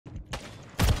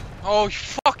Oh, you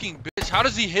fucking bitch. How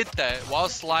does he hit that while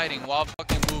sliding, while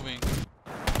fucking moving?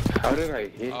 How did I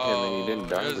hit him and he didn't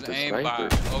die with the sniper?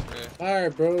 Okay.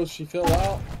 Alright, bro. She fell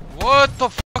out. What the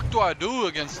fuck do I do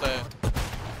against that?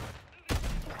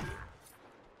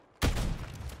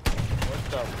 What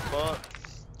the fuck?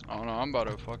 I don't know. I'm about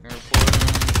to fucking report him.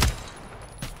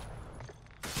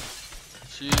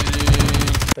 Cheating.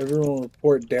 Everyone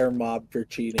report Dare Mob for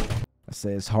cheating. I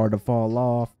say it's hard to fall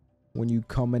off when you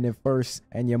coming in first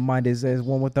and your mind is as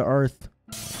one with the earth.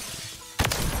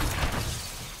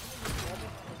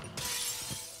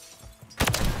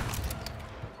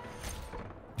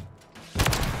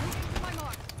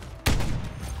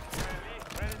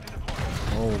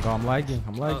 Oh god, I'm lagging.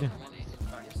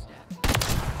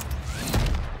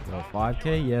 Yo,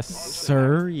 5K, yes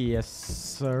sir, yes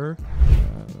sir.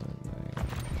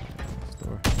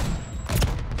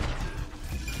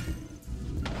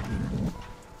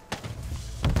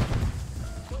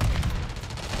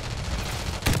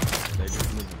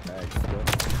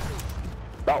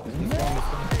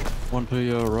 One to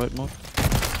your right, Mark.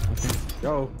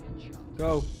 Go.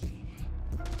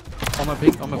 On my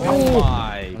ping, on my ping. Oh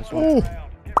my.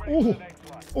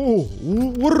 Oh,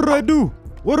 what did I do?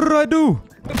 What did I do?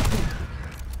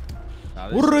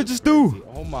 What did I just do?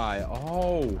 Oh my,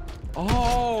 oh.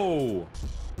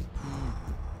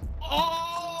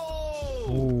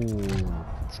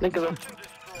 Snake is up.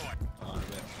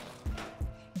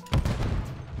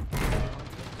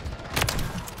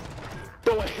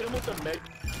 Bro, I hit him with the meg.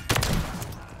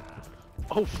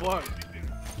 Oh fuck.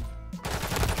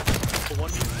 Oh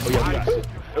yeah,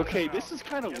 okay, this is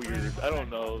kind of weird. I don't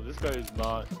know. This guy is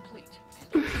not.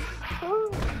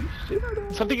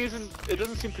 Something isn't. It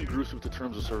doesn't seem congruous with the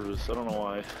terms of service. I don't know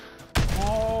why.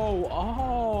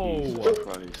 Jesus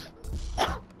Christ.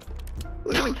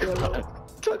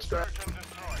 Touchdown.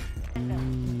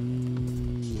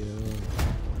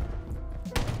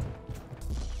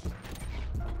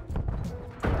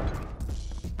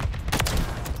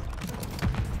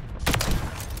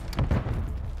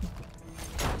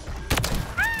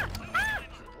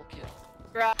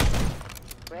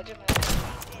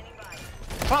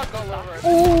 Fuck all over it.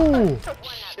 Oh,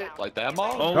 Shit. Like that,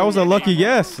 Mark? that was a lucky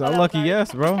guess. A lucky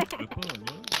guess, bro.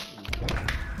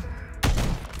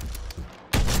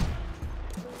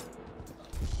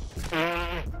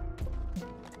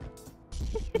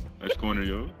 Nice corner,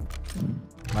 yo.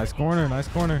 Nice corner. Bro,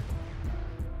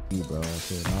 that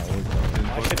shit not working.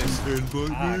 My shit is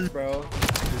fucked, bro.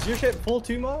 Is your shit full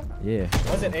too, Mo? Yeah.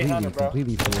 Was it 800, bro?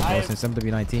 Completely full, bro, since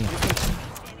MW19.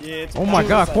 Yeah, it's Oh my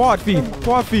god, quad feed.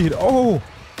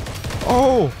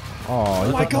 Oh,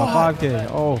 you took my 5K.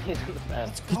 Oh, get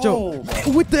your,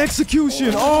 with the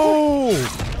execution. Oh,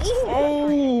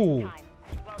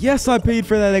 yes, I paid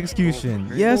for that execution.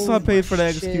 Yes, I paid for that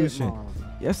execution.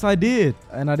 Yes, I did,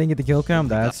 and I didn't get the kill cam.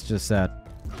 That's just sad.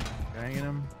 Banging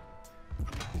him.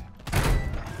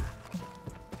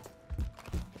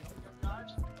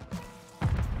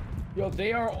 Yo,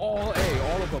 they are all A,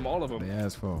 all of them. They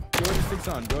asked for. Go to 6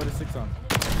 on. That's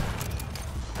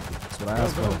what I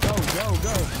asked for. Go.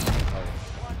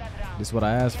 This is what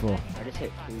I asked for.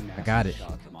 I got it.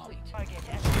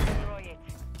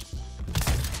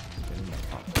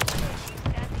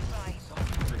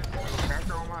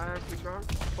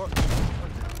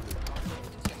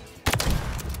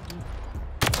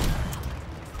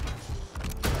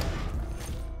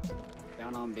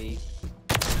 Down on B.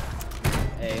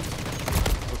 A.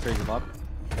 Okay, good luck.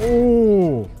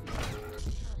 Oh,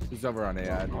 He's over on A.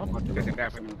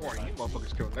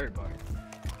 Motherfuckers killed everybody.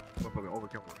 Motherfucker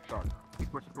overkill with a shot. He's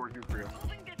pushing towards you, Priya.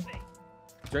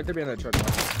 He's right there behind that truck.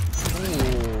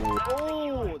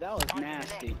 Oh, that was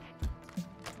nasty.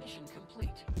 Mission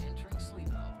complete. Entering sleep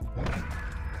mode.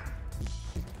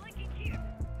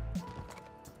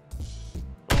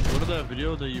 What is that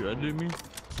video that you edited me?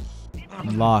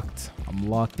 I'm locked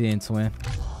in, twin.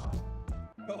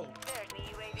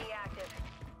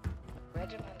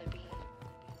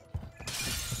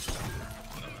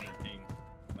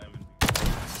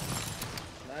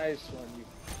 Nice one, you.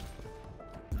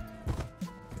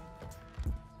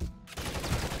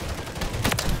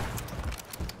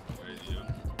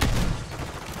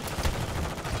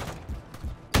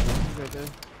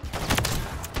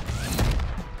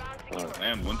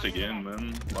 And once again,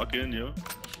 man, lock in, yo.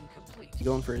 You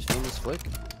going for his famous flick?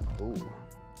 Oh.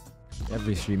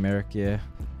 Every stream, Eric, yeah.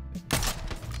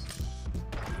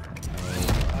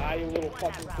 Ah, you little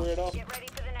fucking weirdo.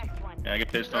 Yeah, I get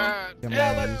pissed on.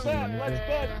 Yeah, let's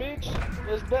bet, bitch.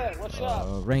 Let's bet. What's up?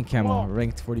 Rank camo,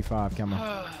 ranked 45 camo.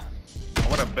 I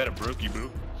want to bet a brookie,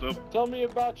 bro. So Tell me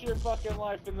about your fucking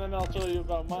life, and then I'll tell you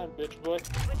about mine, bitch boy.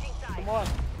 Come on.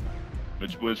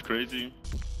 Which was crazy.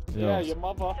 Yeah, your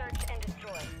mother.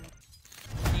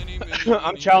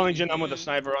 I'm challenging them with a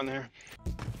sniper on there.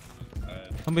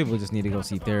 Some people just need to go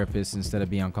see therapists instead of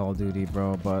being on Call of Duty,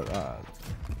 bro. But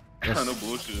No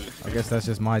bullshit. I guess that's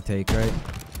just my take, right?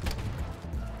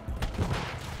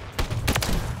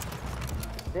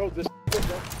 Bro,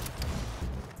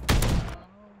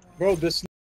 this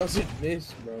doesn't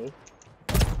miss, bro.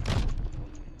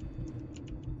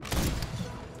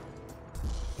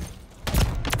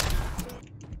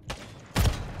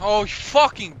 Oh,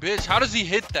 fucking bitch. How does he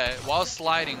hit that while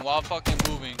sliding, while fucking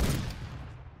moving?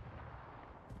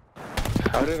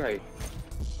 How did I?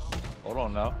 Hold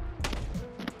on now.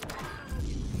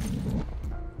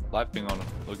 Live ping on him.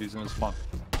 Look, he's in his spawn.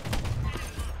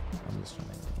 I'm just trying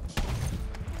to.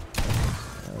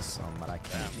 That's something that I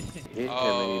can't. Hit him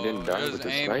and he didn't die with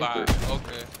the sniper.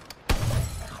 Okay.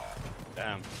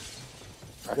 Damn.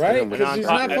 Right? Because he's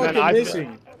not fucking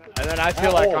missing. And then I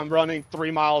feel like I'm running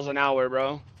 3 miles an hour,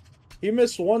 bro. He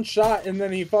missed one shot and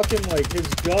then he fucking like his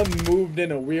gun moved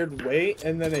in a weird way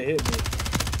and then it hit me.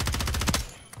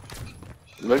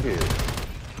 Look at it.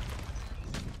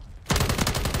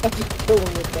 I'm just killing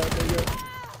with that nigga.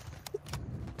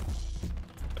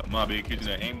 Come on, big kid,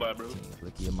 that aimbot, bro.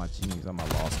 Looky at my genies on my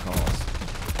lost cause.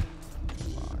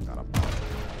 Oh, I got a ball.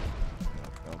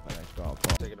 Go back, go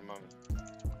back. Take it a moment.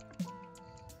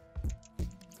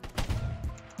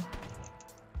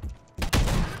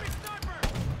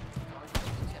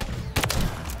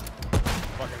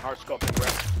 Fucking hard scoping,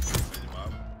 rat.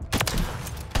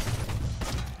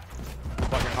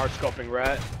 Fucking hard scoping,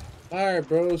 rat. Alright,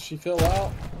 bro, she fell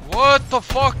out. What the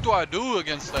fuck do I do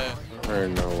against that? I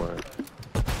know what.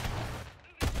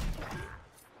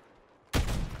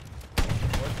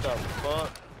 What the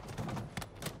fuck?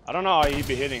 I don't know how you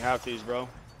be hitting half these, bro.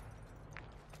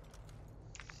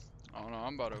 I don't know,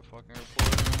 I'm about to fucking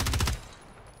report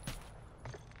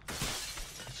him.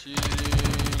 Cheating.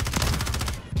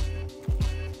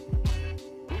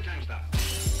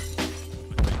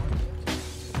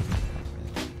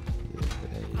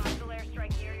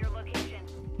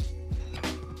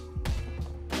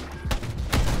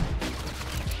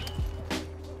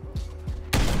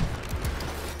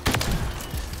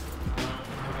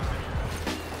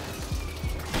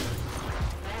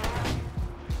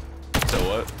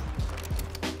 What?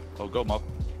 Oh, go, Mop.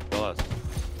 Go last.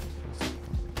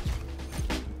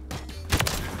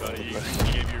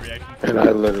 And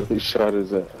I literally shot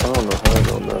his ass. I don't know how I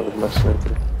don't know with my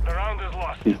sniper.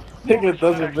 Nigga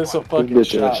doesn't miss a fucking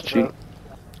shot, bro.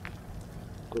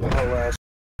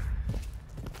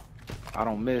 I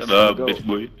don't miss. Shut up, bitch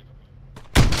boy.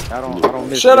 I don't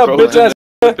miss. Shut up, bro. bitch ass.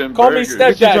 Call me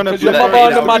stepdad, cause your mama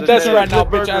under my desk right now,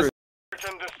 bitch ass.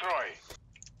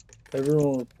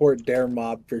 Everyone report Dare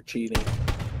Mob for cheating.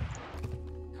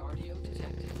 Cardio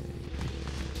detected.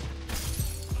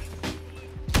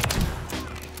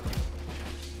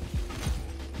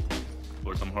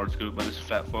 Or some hard scoop by this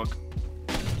fat fuck.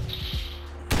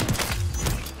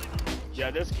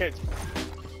 Yeah, this kid's.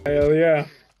 Hell yeah.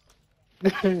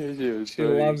 She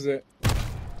Loves it.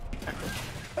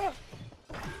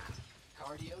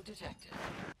 Cardio detected.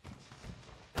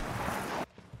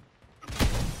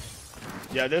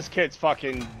 Yeah, this kid's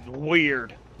fucking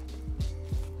weird.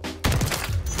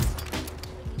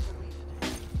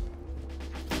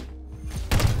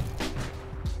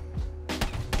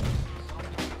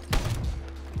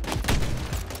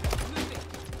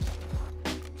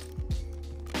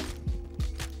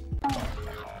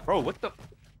 Bro, what the?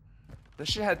 That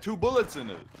shit had 2 bullets in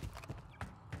it.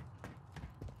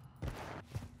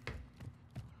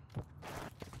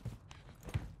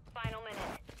 Final minute.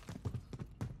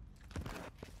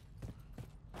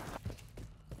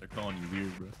 They're calling you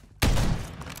weird, bro.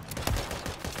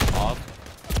 Off.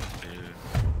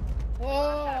 Yeah.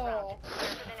 Oh!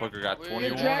 Fucker got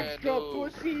 21.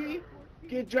 pussy!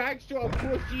 Get dragster,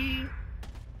 pussy!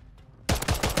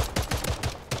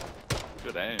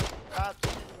 Good aim.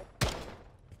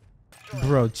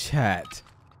 Bro, chat.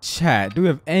 Do we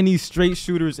have any straight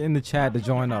shooters in the chat to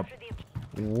join up?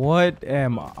 What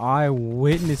am I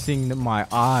witnessing to my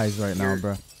eyes right now,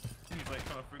 bro?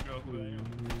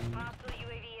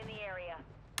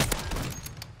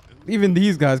 Even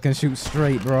these guys can shoot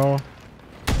straight, bro.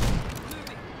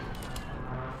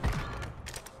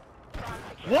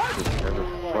 What?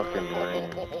 Fucking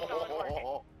lame.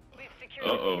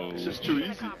 Uh-oh. It's just too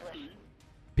easy.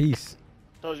 Peace.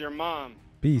 So's your mom.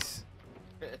 Peace.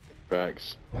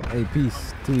 Facts. Hey,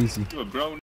 peace. Too easy. You a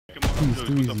grown Peace.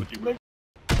 Too easy.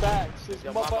 Facts. His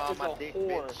mother is a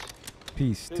whore.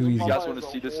 Peace. Too If easy. you guys want to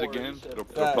see this again, it'll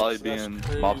probably be in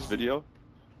Mob's video.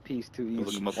 Peace too Look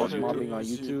easy. at my Watch phone. mobbing on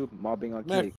YouTube, mobbing on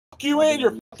Man, Cake. fuck you and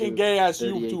your fucking gay ass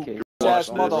YouTube ass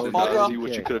See motherfucker.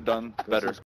 what you could have done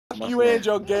better. Fuck you and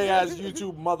your gay ass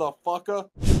YouTube motherfucker.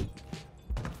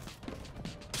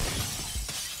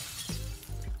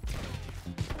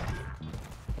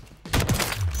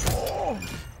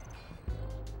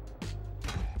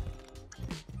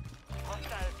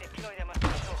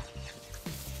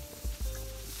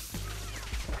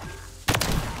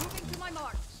 Moving to my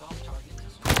mark. Soft target.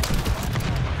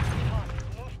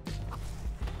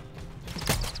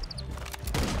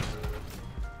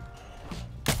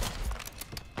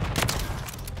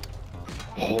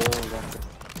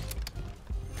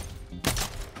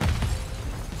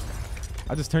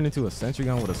 I just turned into a sentry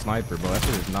gun with a sniper, bro. That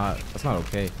shit is not. That's not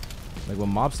okay. Like when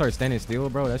mobs start standing still,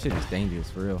 bro, that shit is dangerous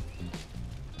for real.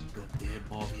 Goddamn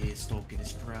mob here stalking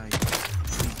his prey.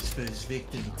 His first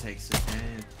victim, he takes it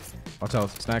down. Watch out,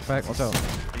 snack pack. Watch out.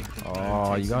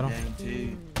 Oh, you got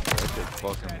him. That shit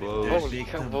fucking blows. Holy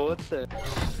cow, what the?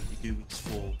 You do its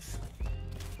fourth.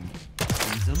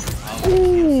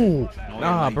 Ooh.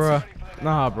 Nah, bro.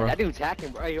 Nah, bro. That dude's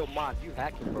hacking, bro. Hey, yo, mod, you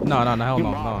hacking, bro. No, hell no. No,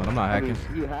 I'm not hacking.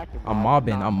 You hacking, bro. I'm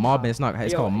mobbing. I'm mobbing. It's not.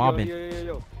 It's called mobbing.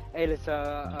 Yo. Hey, let's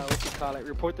what you call it?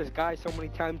 Report this guy so many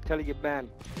times till he get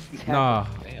banned. He's hacking. Nah,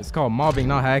 it's called mobbing,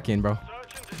 not hacking, bro.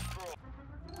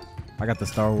 I got the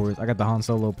Star Wars. I got the Han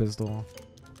Solo pistol.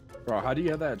 Bro, how do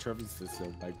you have that trophy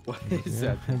system? Like, what is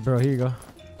that? Bro, here you go.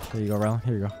 Here you go, Rylan.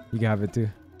 Here you go. You can have it too.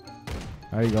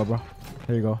 There you go, bro.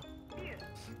 Here you go.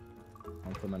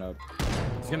 I'm coming up.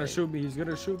 He's gonna shoot me. He's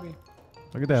gonna shoot me.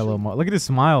 Look at that little Look at his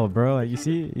smile, bro. Like you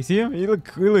see him? He look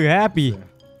happy.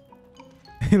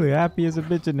 He look happy as a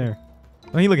bitch in there.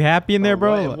 Don't he look happy in there,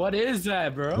 bro? What is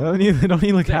that, bro? Don't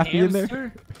he look happy in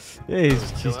there? Yeah,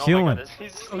 he's chilling.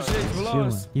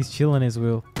 He's chilling his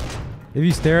wheel. If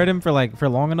you stare at him for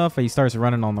long enough, he starts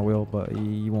running on the wheel, but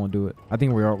he won't do it. I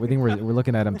think we're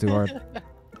looking at him too hard.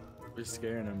 We're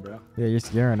scaring him, bro. Yeah, you're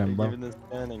scaring him, bro. Giving this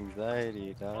man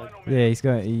anxiety, dog. Yeah, he's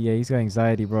got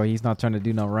anxiety, bro. He's not trying to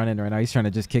do no running right now. He's trying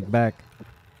to just kick back.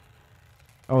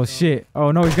 Oh shit!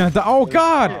 Oh no, he's gonna die! Oh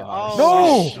god!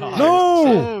 No!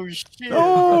 Shit. No!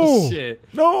 Oh shit!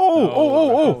 No!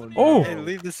 Oh! Hey,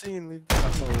 leave the scene. Leave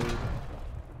the scene.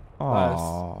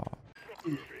 Oh.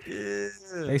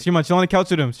 Hey, Streamline, chill on the couch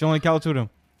with him. Chill on the couch with him.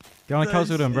 Get on the couch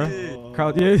with him, bro.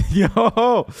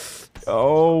 Yo!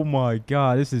 Oh my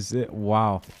god, this is it.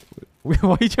 Wow. Why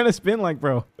are you trying to spin like,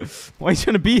 bro? Why are you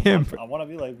trying to beat him? I want to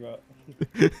be like, bro.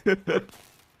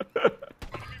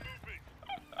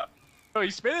 Bro,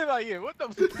 he's spinning like it. What the?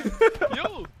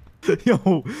 Yo.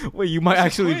 Yo, wait, you might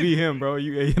actually be him, bro.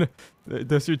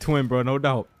 That's your twin, bro. No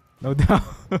doubt. No doubt.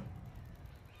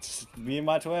 Me and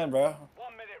my twin, bro.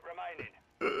 1 minute remaining.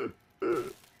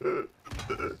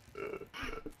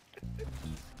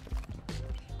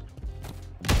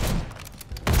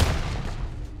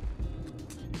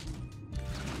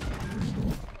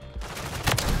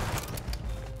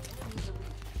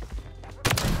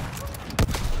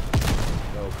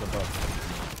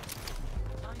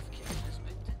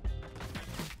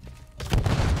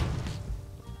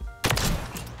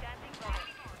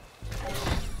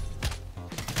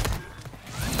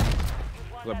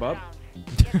 Flip up.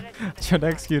 Tried to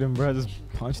execute him, bro. I just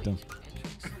punched him.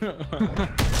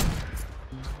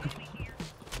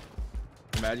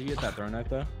 Imagine you get that throwing knife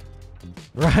though.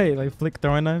 Right, like flick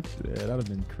throwing knife. Yeah, that'd have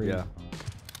been crazy. Yeah.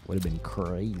 Would have been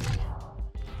crazy.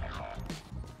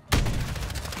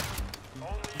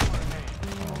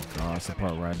 Oh god, that's the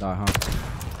part where I die, huh?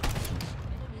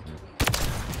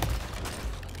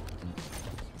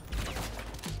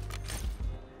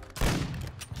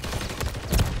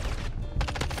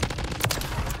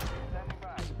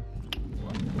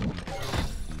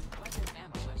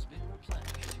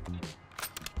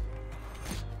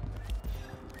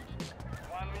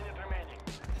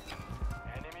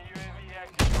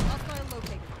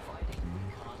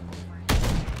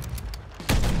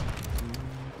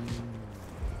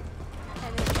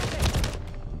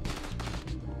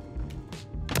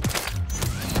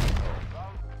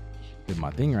 Did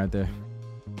my thing right there.